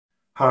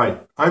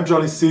Hi, I'm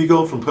Johnny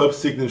Siegel from Purpose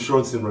Seeking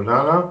Insurance in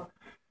Renana.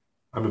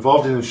 I'm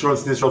involved in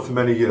insurance in Israel for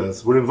many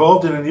years. We're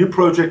involved in a new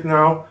project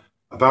now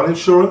about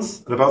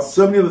insurance and about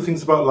so many other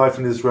things about life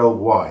in Israel.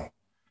 Why?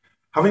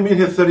 Having been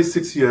here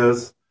 36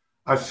 years,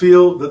 I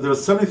feel that there are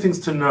so many things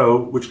to know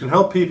which can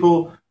help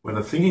people when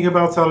they're thinking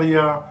about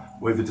Aliyah,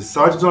 when they've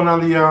decided on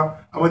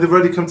Aliyah, and when they've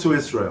already come to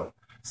Israel.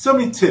 So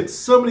many tips,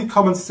 so many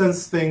common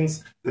sense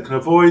things that can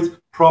avoid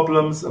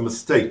problems and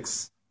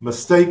mistakes.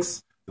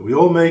 Mistakes that we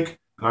all make,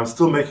 and I'm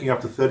still making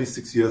after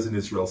 36 years in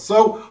Israel.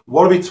 So,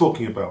 what are we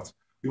talking about?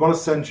 We want to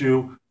send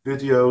you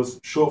videos,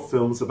 short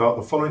films about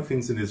the following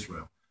things in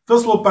Israel.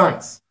 First of all,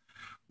 banks.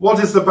 What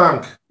is the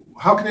bank?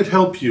 How can it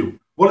help you?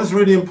 What is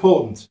really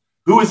important?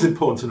 Who is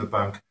important in a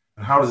bank?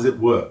 And how does it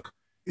work?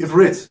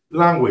 Ivrit,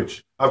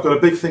 language. I've got a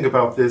big thing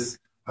about this.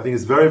 I think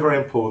it's very, very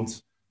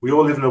important. We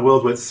all live in a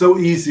world where it's so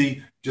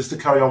easy just to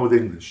carry on with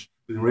English.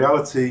 But in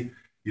reality,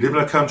 you live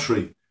in a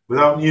country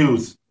without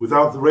news,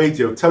 without the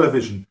radio,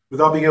 television,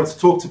 without being able to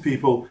talk to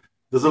people.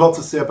 There's a lot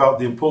to say about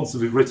the importance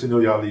of Ivrit in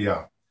your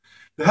Aliyah.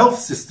 The health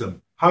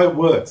system, how it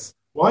works.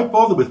 Why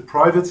bother with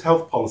private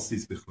health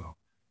policies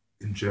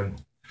in general?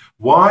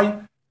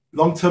 Why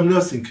long-term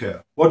nursing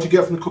care? What do you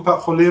get from the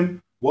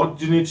Cולים? What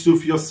do you need to do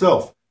for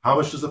yourself? How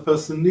much does a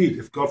person need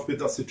if, God forbid,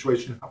 that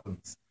situation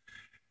happens?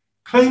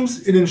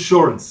 Claims in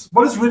insurance.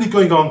 What is really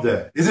going on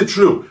there? Is it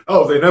true?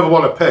 Oh, they never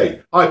want to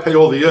pay. I pay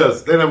all the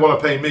years. They never want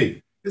to pay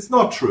me. It's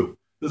not true.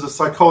 There's a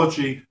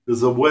psychology,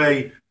 there's a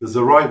way, there's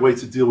a right way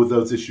to deal with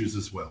those issues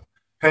as well.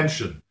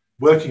 Pension,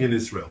 working in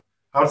Israel.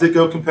 How does it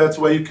go compared to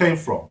where you came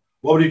from?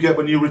 What will you get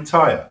when you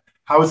retire?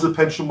 How is the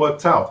pension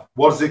worked out?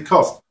 What does it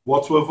cost?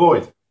 What to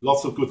avoid?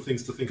 Lots of good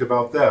things to think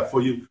about there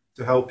for you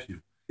to help you.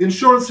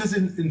 Insurances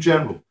in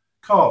general.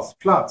 Cars,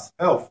 flats,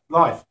 health,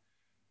 life.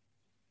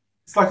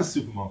 It's like a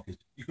supermarket.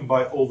 You can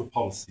buy all the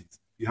policies.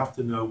 You have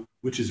to know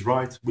which is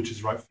right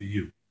for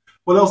you.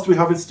 What else do we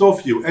have in store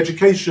for you?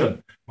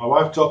 Education. My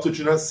wife, Dr.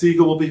 Jeanette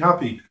Siegel, will be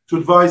happy to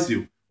advise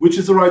you. Which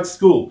is the right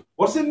school?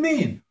 What does it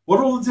mean? What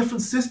are all the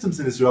different systems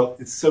in Israel?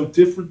 It's so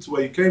different to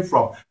where you came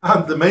from.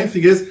 And the main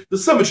thing is,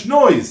 there's so much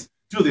noise.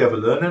 Do they ever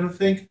learn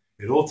anything?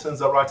 It all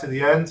turns out right in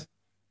the end.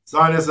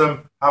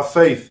 Zionism, have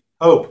faith,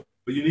 hope.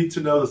 But you need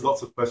to know there's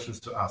lots of questions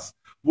to ask.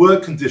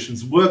 Work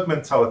conditions, work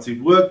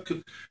mentality,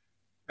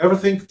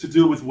 everything to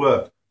do with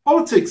work.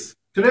 Politics,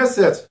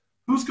 Knesset,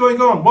 who's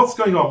going on? What's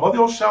going on? What are they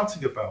all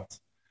shouting about?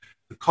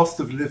 The cost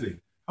of living,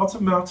 how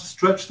to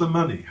stretch the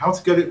money, how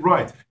to get it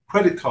right,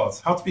 credit cards,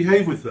 how to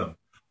behave with them.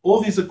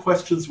 All these are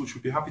questions which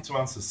we'd be happy to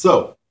answer.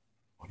 So,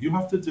 what you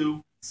have to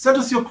do, send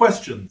us your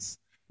questions.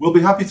 We'll be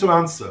happy to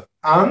answer.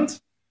 And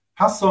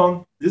pass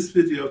on this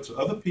video to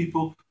other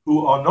people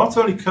who are not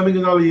only coming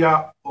in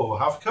Aliyah or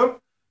have come,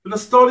 but are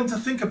starting to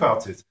think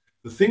about it.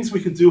 The things we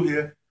can do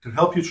here can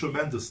help you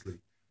tremendously.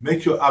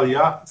 Make your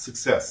Aliyah a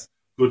success.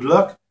 Good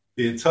luck.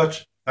 Be in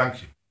touch.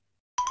 Thank you.